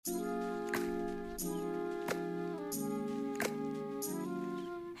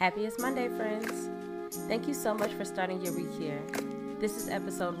Happiest Monday, friends. Thank you so much for starting your week here. This is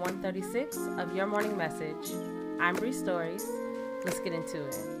episode 136 of Your Morning Message. I'm Bree Stories. Let's get into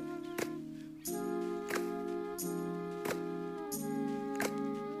it.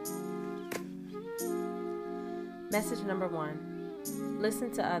 Message number 1.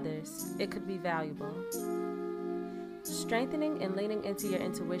 Listen to others. It could be valuable. Strengthening and leaning into your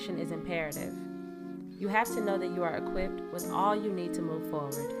intuition is imperative. You have to know that you are equipped with all you need to move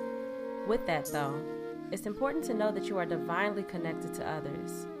forward. With that, though, it's important to know that you are divinely connected to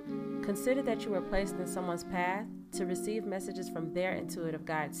others. Consider that you were placed in someone's path to receive messages from their intuitive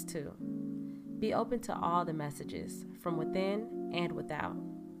guides too. Be open to all the messages, from within and without.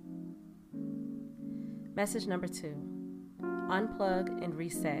 Message number 2. Unplug and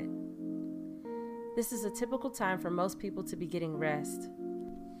reset. This is a typical time for most people to be getting rest,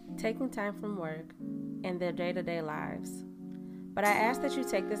 taking time from work and their day-to-day lives. But I ask that you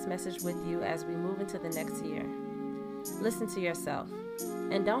take this message with you as we move into the next year. Listen to yourself,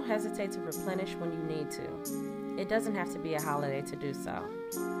 and don't hesitate to replenish when you need to. It doesn't have to be a holiday to do so.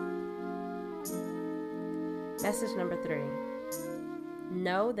 Message number 3.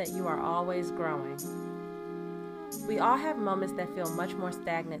 Know that you are always growing. We all have moments that feel much more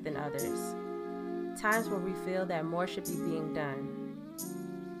stagnant than others. Times where we feel that more should be being done.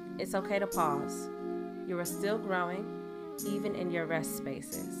 It's okay to pause. You are still growing, even in your rest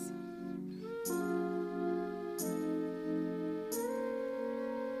spaces.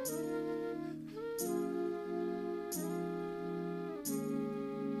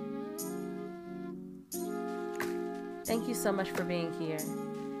 Thank you so much for being here.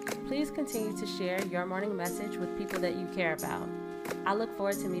 Please continue to share your morning message with people that you care about. I look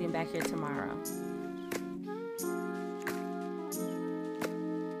forward to meeting back here tomorrow.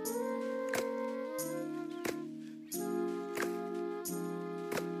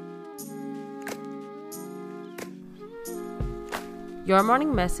 Your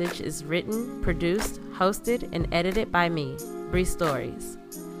Morning Message is written, produced, hosted, and edited by me, Bree Stories.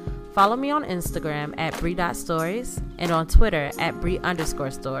 Follow me on Instagram at Bree.stories and on Twitter at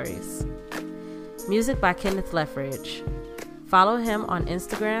Bree_stories. Music by Kenneth Leffridge. Follow him on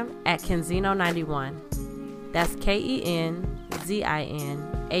Instagram at Kenzino91. That's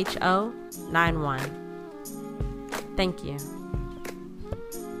KENZINHO91. Thank you.